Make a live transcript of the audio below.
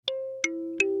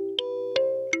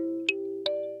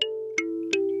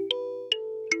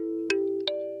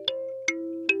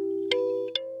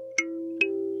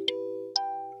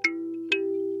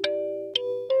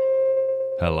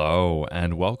Hello,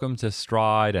 and welcome to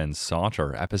Stride and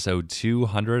Saunter, episode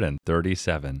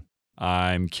 237.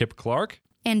 I'm Kip Clark.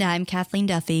 And I'm Kathleen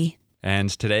Duffy. And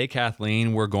today,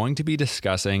 Kathleen, we're going to be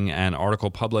discussing an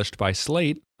article published by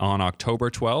Slate on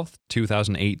October 12th,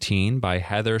 2018 by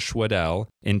Heather Schwedel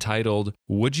entitled,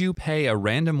 "Would You Pay a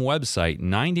Random Website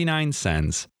 99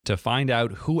 cents to Find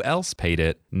Out Who Else Paid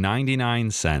It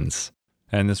 99 cents?"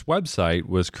 And this website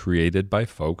was created by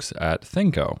folks at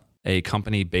Thinko, a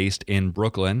company based in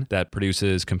Brooklyn that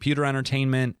produces computer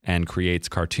entertainment and creates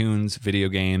cartoons, video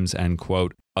games, and,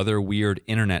 quote, other weird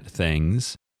internet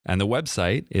things. And the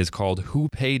website is called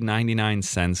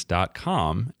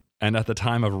whopaid99cents.com. And at the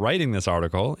time of writing this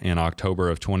article in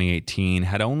October of 2018,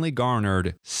 had only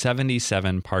garnered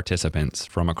 77 participants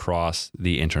from across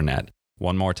the internet.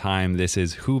 One more time, this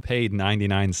is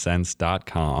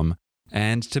whopaid99cents.com.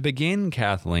 And to begin,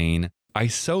 Kathleen, I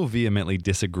so vehemently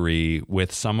disagree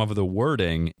with some of the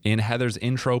wording in Heather's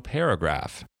intro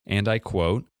paragraph. And I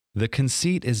quote, "The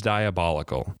conceit is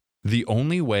diabolical. The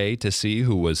only way to see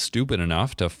who was stupid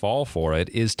enough to fall for it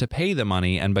is to pay the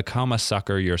money and become a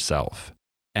sucker yourself."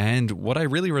 And what I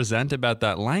really resent about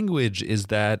that language is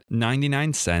that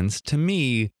 99 cents to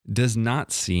me does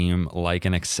not seem like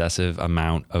an excessive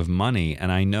amount of money.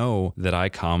 And I know that I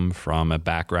come from a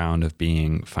background of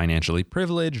being financially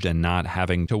privileged and not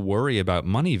having to worry about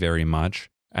money very much.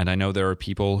 And I know there are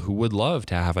people who would love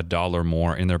to have $1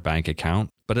 more in their bank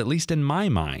account. But at least in my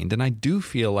mind, and I do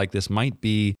feel like this might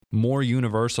be more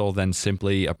universal than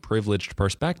simply a privileged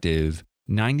perspective,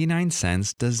 99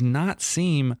 cents does not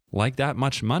seem like that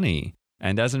much money.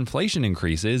 And as inflation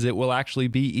increases, it will actually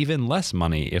be even less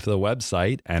money if the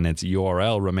website and its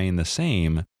URL remain the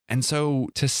same. And so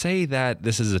to say that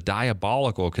this is a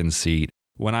diabolical conceit,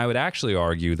 when I would actually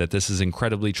argue that this is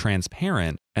incredibly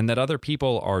transparent and that other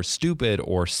people are stupid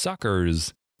or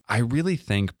suckers, I really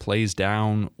think plays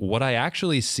down what I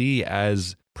actually see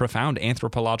as profound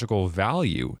anthropological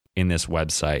value in this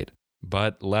website.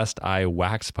 But lest I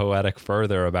wax poetic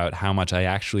further about how much I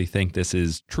actually think this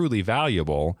is truly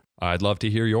valuable, I'd love to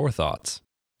hear your thoughts.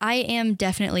 I am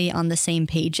definitely on the same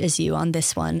page as you on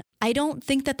this one. I don't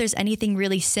think that there's anything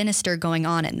really sinister going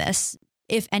on in this.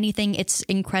 If anything, it's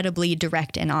incredibly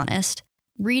direct and honest.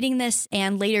 Reading this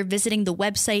and later visiting the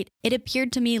website, it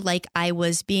appeared to me like I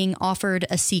was being offered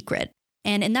a secret.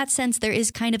 And in that sense, there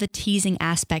is kind of a teasing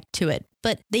aspect to it,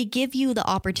 but they give you the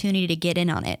opportunity to get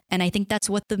in on it. And I think that's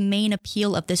what the main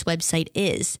appeal of this website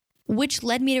is, which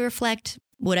led me to reflect,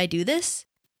 would I do this?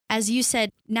 As you said,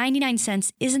 99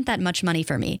 cents isn't that much money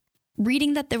for me.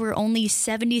 Reading that there were only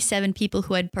 77 people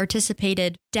who had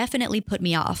participated definitely put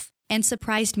me off and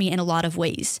surprised me in a lot of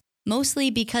ways, mostly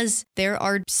because there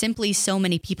are simply so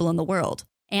many people in the world.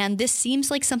 And this seems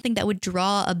like something that would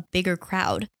draw a bigger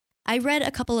crowd. I read a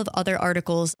couple of other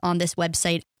articles on this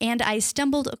website, and I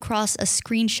stumbled across a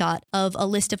screenshot of a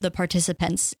list of the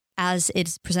participants as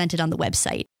it's presented on the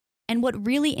website. And what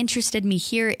really interested me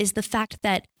here is the fact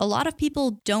that a lot of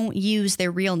people don't use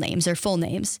their real names or full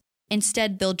names.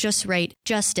 Instead, they'll just write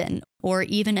Justin or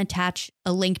even attach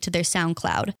a link to their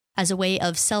SoundCloud as a way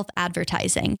of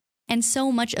self-advertising. And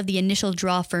so much of the initial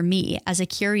draw for me as a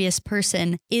curious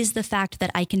person is the fact that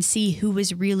I can see who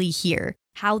is really here,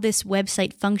 how this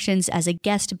website functions as a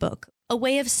guest book, a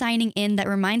way of signing in that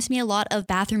reminds me a lot of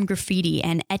bathroom graffiti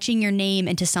and etching your name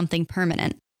into something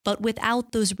permanent, but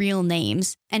without those real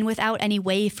names and without any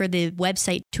way for the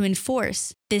website to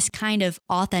enforce this kind of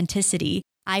authenticity.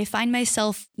 I find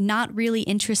myself not really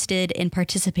interested in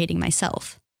participating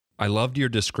myself. I loved your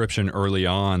description early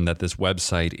on that this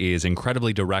website is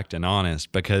incredibly direct and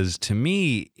honest, because to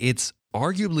me, it's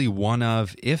arguably one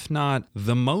of, if not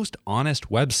the most honest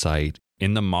website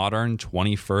in the modern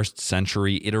 21st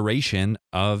century iteration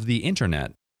of the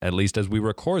internet, at least as we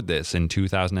record this in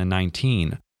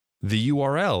 2019. The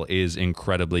URL is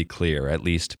incredibly clear, at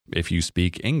least if you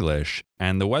speak English,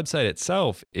 and the website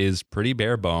itself is pretty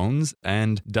bare bones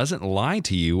and doesn't lie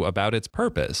to you about its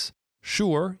purpose.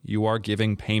 Sure, you are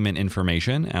giving payment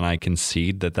information, and I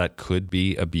concede that that could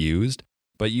be abused,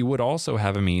 but you would also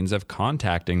have a means of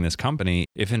contacting this company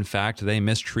if in fact they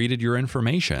mistreated your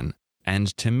information. And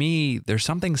to me, there's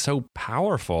something so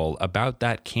powerful about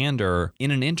that candor in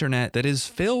an internet that is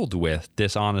filled with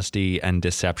dishonesty and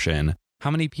deception. How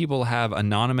many people have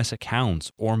anonymous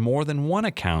accounts or more than one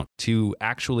account to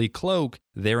actually cloak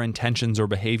their intentions or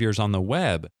behaviors on the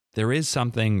web? There is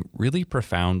something really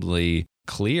profoundly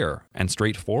clear and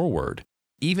straightforward.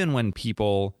 Even when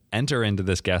people enter into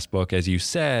this guest book, as you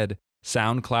said,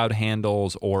 SoundCloud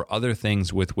handles or other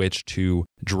things with which to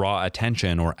draw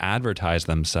attention or advertise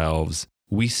themselves,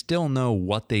 we still know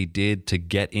what they did to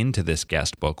get into this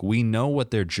guest book. We know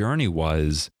what their journey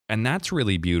was. And that's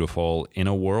really beautiful in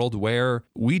a world where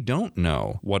we don't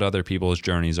know what other people's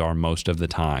journeys are most of the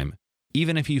time.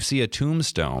 Even if you see a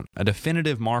tombstone, a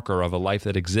definitive marker of a life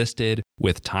that existed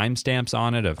with timestamps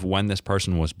on it of when this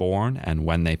person was born and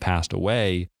when they passed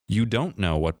away, you don't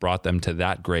know what brought them to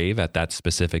that grave at that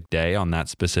specific day on that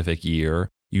specific year.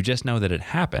 You just know that it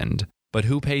happened. But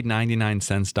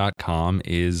whopaid99cents.com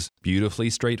is beautifully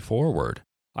straightforward.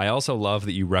 I also love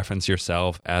that you reference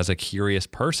yourself as a curious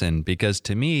person because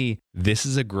to me, this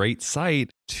is a great site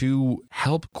to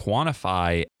help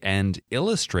quantify and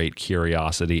illustrate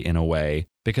curiosity in a way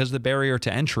because the barrier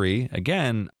to entry,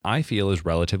 again, I feel is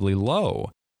relatively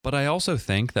low. But I also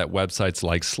think that websites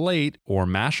like Slate or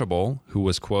Mashable, who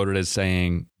was quoted as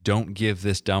saying, "Don't give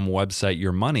this dumb website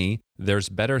your money, there's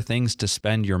better things to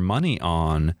spend your money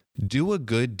on," do a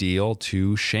good deal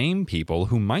to shame people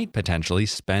who might potentially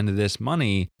spend this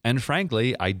money. And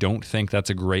frankly, I don't think that's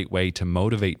a great way to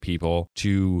motivate people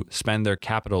to spend their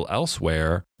capital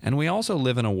elsewhere. And we also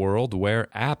live in a world where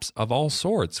apps of all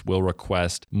sorts will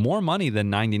request more money than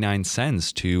 99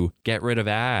 cents to get rid of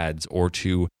ads or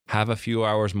to have a few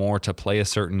hours more to play a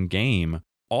certain game,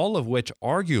 all of which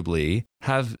arguably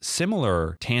have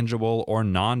similar tangible or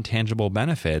non-tangible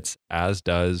benefits, as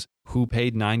does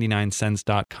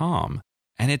whopaid99cents.com.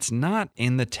 And it's not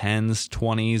in the tens,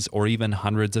 20s, or even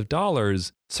hundreds of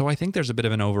dollars. So I think there's a bit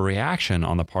of an overreaction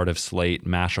on the part of Slate,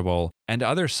 Mashable, and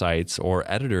other sites or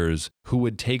editors who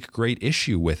would take great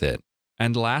issue with it.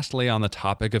 And lastly, on the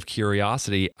topic of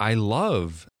curiosity, I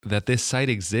love that this site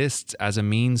exists as a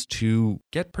means to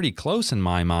get pretty close, in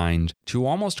my mind, to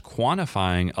almost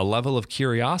quantifying a level of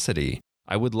curiosity.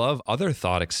 I would love other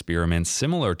thought experiments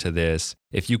similar to this.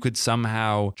 If you could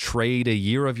somehow trade a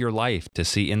year of your life to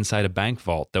see inside a bank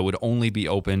vault that would only be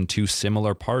open to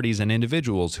similar parties and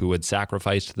individuals who had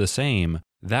sacrificed the same,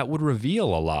 that would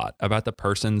reveal a lot about the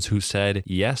persons who said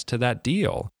yes to that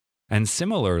deal. And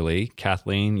similarly,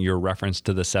 Kathleen, your reference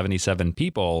to the 77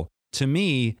 people, to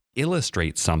me,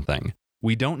 illustrates something.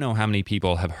 We don't know how many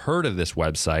people have heard of this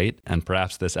website, and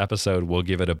perhaps this episode will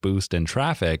give it a boost in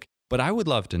traffic, but I would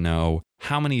love to know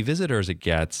how many visitors it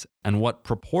gets and what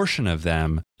proportion of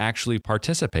them actually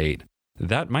participate.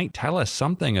 That might tell us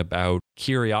something about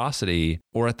curiosity,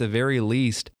 or at the very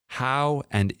least, how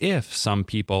and if some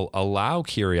people allow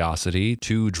curiosity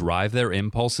to drive their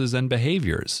impulses and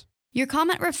behaviors. Your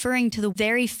comment referring to the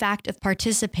very fact of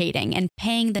participating and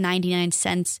paying the 99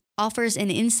 cents offers an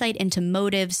insight into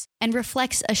motives and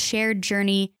reflects a shared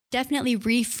journey definitely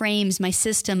reframes my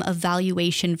system of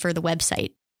valuation for the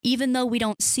website. Even though we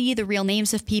don't see the real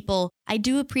names of people, I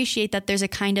do appreciate that there's a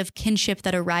kind of kinship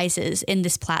that arises in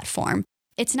this platform.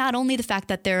 It's not only the fact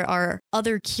that there are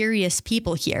other curious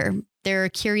people here, there are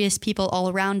curious people all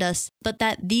around us, but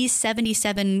that these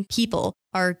 77 people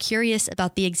are curious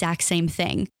about the exact same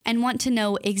thing and want to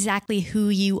know exactly who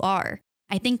you are.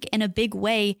 I think in a big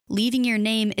way, leaving your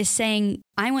name is saying,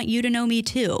 I want you to know me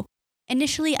too.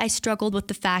 Initially, I struggled with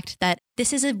the fact that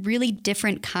this is a really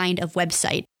different kind of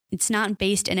website. It's not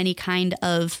based in any kind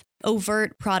of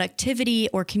overt productivity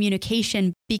or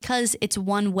communication because it's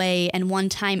one way and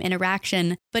one-time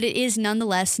interaction, but it is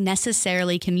nonetheless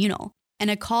necessarily communal and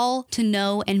a call to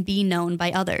know and be known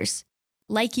by others.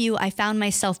 Like you, I found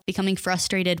myself becoming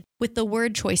frustrated with the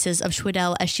word choices of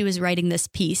Shwedell as she was writing this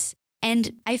piece.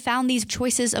 And I found these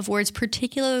choices of words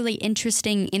particularly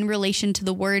interesting in relation to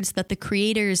the words that the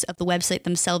creators of the website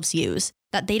themselves use,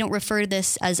 that they don't refer to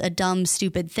this as a dumb,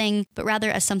 stupid thing, but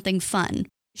rather as something fun.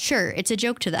 Sure, it's a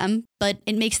joke to them, but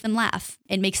it makes them laugh.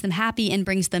 It makes them happy and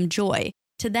brings them joy.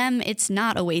 To them, it's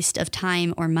not a waste of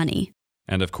time or money.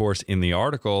 And of course, in the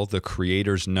article, the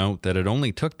creators note that it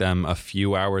only took them a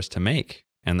few hours to make,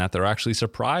 and that they're actually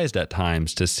surprised at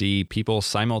times to see people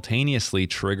simultaneously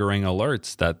triggering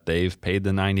alerts that they've paid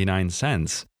the 99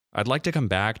 cents. I'd like to come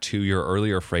back to your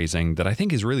earlier phrasing that I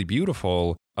think is really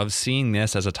beautiful of seeing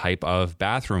this as a type of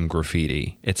bathroom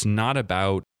graffiti. It's not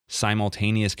about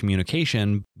simultaneous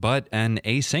communication, but an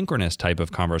asynchronous type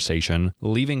of conversation,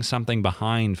 leaving something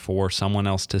behind for someone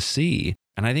else to see.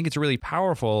 And I think it's really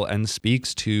powerful and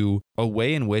speaks to a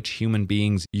way in which human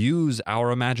beings use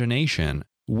our imagination.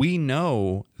 We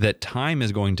know that time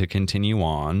is going to continue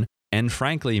on and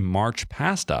frankly march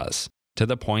past us to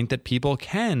the point that people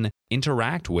can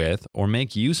interact with or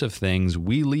make use of things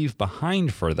we leave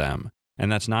behind for them.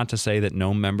 And that's not to say that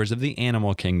no members of the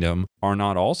animal kingdom are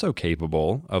not also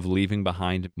capable of leaving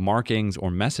behind markings or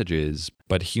messages,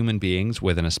 but human beings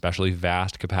with an especially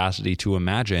vast capacity to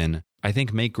imagine, I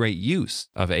think, make great use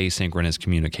of asynchronous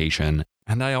communication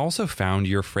And I also found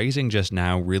your phrasing just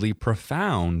now really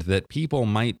profound, that people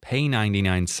might pay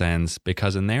 99 cents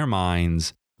because in their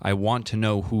minds, I want to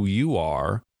know who you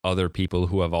are, other people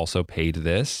who have also paid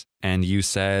this. And you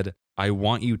said, I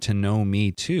want you to know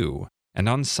me too. And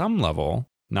on some level,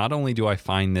 not only do I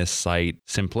find this site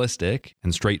simplistic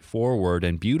and straightforward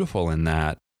and beautiful in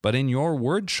that, but in your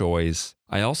word choice,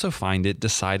 I also find it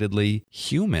decidedly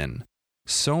human.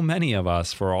 So many of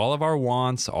us, for all of our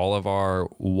wants, all of our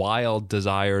wild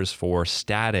desires for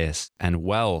status and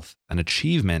wealth and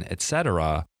achievement,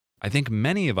 etc., I think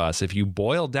many of us, if you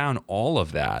boil down all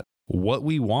of that, what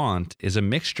we want is a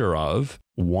mixture of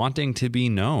wanting to be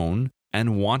known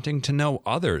and wanting to know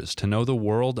others, to know the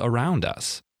world around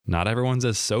us. Not everyone's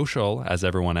as social as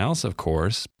everyone else, of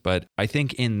course, but I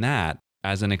think in that,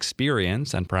 as an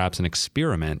experience and perhaps an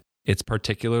experiment, it's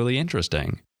particularly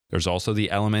interesting. There's also the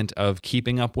element of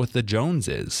keeping up with the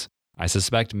Joneses. I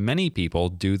suspect many people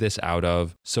do this out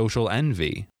of social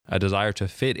envy, a desire to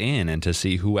fit in and to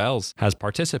see who else has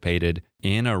participated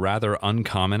in a rather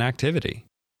uncommon activity.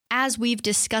 As we've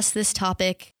discussed this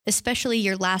topic, especially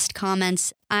your last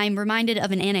comments, I'm reminded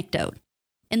of an anecdote.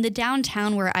 In the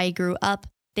downtown where I grew up,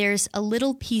 there's a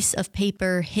little piece of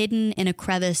paper hidden in a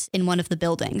crevice in one of the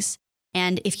buildings.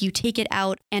 And if you take it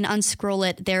out and unscroll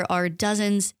it, there are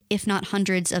dozens, if not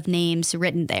hundreds, of names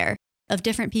written there of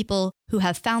different people who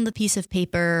have found the piece of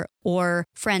paper or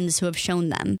friends who have shown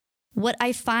them. What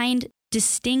I find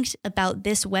distinct about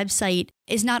this website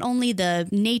is not only the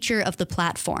nature of the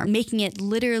platform, making it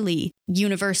literally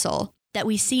universal, that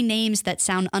we see names that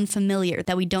sound unfamiliar,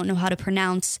 that we don't know how to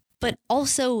pronounce, but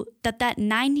also that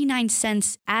 99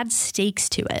 cents adds stakes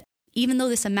to it. Even though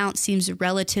this amount seems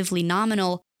relatively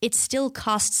nominal, it still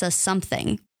costs us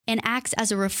something and acts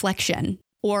as a reflection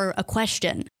or a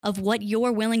question of what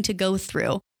you're willing to go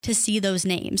through to see those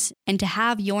names and to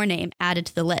have your name added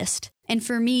to the list. And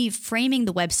for me, framing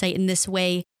the website in this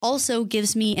way also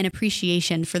gives me an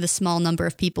appreciation for the small number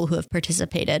of people who have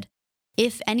participated.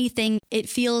 If anything, it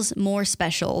feels more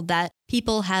special that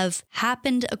people have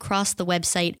happened across the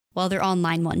website while they're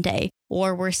online one day,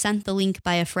 or were sent the link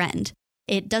by a friend.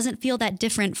 It doesn't feel that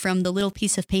different from the little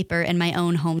piece of paper in my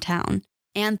own hometown.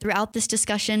 And throughout this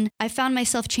discussion, I found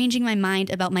myself changing my mind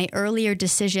about my earlier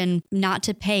decision not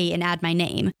to pay and add my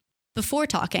name. Before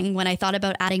talking, when I thought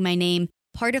about adding my name,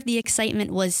 part of the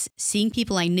excitement was seeing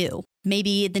people I knew,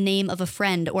 maybe the name of a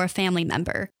friend or a family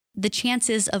member, the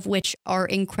chances of which are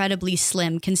incredibly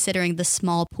slim considering the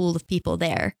small pool of people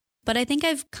there. But I think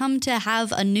I've come to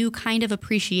have a new kind of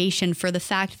appreciation for the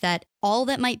fact that all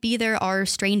that might be there are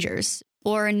strangers,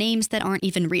 or names that aren't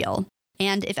even real.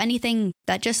 And if anything,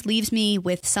 that just leaves me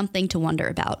with something to wonder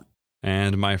about.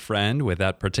 And my friend, with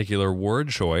that particular word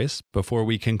choice, before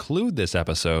we conclude this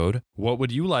episode, what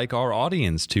would you like our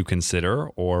audience to consider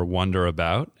or wonder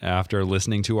about after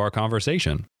listening to our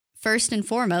conversation? First and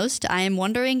foremost, I am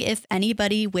wondering if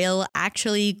anybody will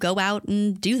actually go out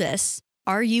and do this.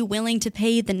 Are you willing to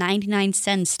pay the 99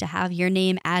 cents to have your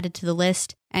name added to the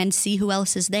list and see who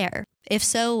else is there? If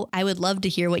so, I would love to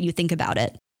hear what you think about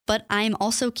it. But I'm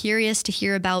also curious to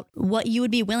hear about what you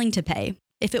would be willing to pay.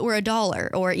 If it were $1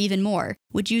 or even more,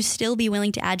 would you still be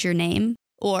willing to add your name?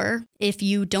 Or if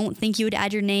you don't think you would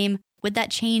add your name, would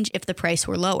that change if the price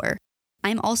were lower?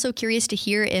 I'm also curious to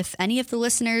hear if any of the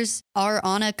listeners are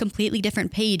on a completely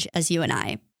different page as you and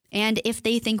I, and if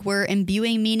they think we're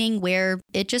imbuing meaning where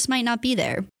it just might not be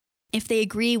there. If they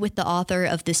agree with the author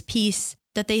of this piece,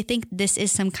 that they think this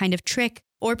is some kind of trick,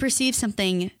 or perceive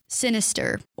something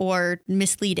sinister or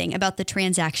misleading about the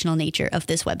transactional nature of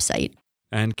this website.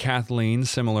 And Kathleen,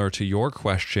 similar to your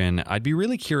question, I'd be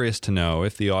really curious to know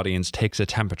if the audience takes a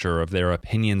temperature of their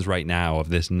opinions right now of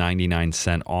this 99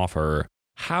 cent offer,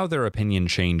 how their opinion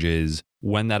changes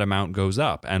when that amount goes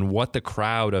up, and what the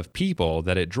crowd of people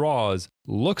that it draws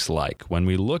looks like when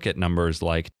we look at numbers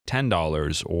like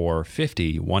 $10 or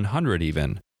 $50, $100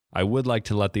 even. I would like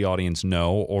to let the audience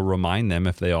know, or remind them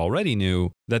if they already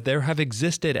knew, that there have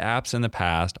existed apps in the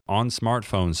past on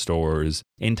smartphone stores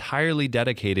entirely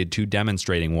dedicated to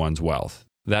demonstrating one's wealth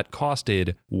that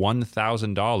costed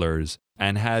 $1,000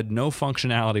 and had no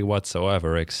functionality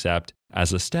whatsoever except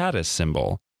as a status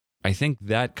symbol. I think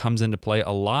that comes into play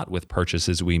a lot with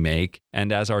purchases we make,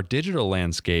 and as our digital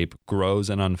landscape grows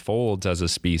and unfolds as a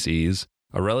species,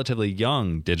 a relatively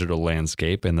young digital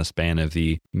landscape in the span of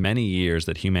the many years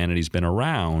that humanity's been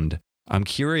around, I'm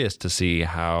curious to see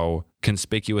how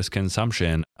conspicuous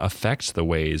consumption affects the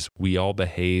ways we all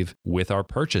behave with our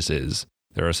purchases.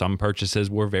 There are some purchases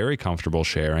we're very comfortable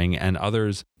sharing and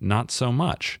others not so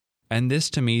much. And this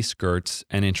to me skirts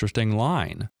an interesting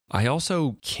line. I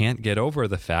also can't get over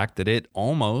the fact that it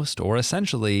almost or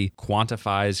essentially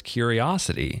quantifies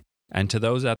curiosity. And to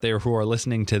those out there who are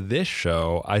listening to this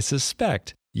show, I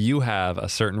suspect you have a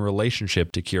certain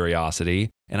relationship to curiosity,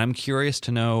 and I'm curious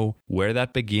to know where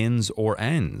that begins or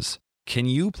ends. Can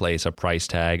you place a price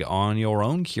tag on your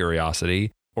own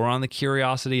curiosity or on the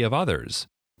curiosity of others?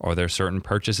 Are there certain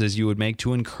purchases you would make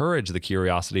to encourage the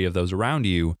curiosity of those around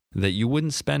you that you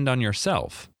wouldn't spend on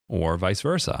yourself, or vice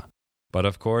versa? But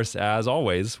of course, as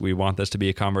always, we want this to be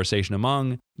a conversation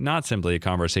among, not simply a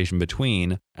conversation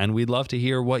between, and we'd love to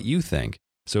hear what you think.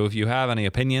 So if you have any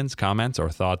opinions, comments, or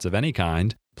thoughts of any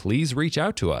kind, please reach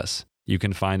out to us. You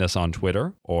can find us on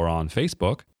Twitter or on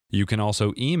Facebook. You can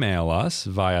also email us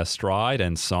via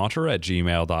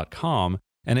strideandsaunter@gmail.com.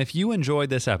 And if you enjoyed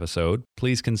this episode,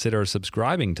 please consider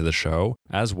subscribing to the show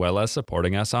as well as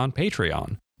supporting us on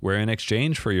Patreon, where in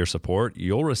exchange for your support,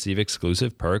 you'll receive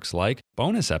exclusive perks like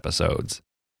bonus episodes.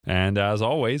 And as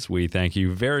always, we thank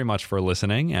you very much for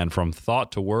listening, and from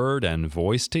thought to word and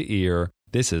voice to ear,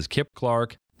 this is Kip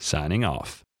Clark signing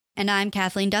off. And I'm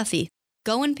Kathleen Duffy.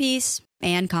 Go in peace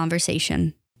and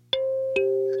conversation.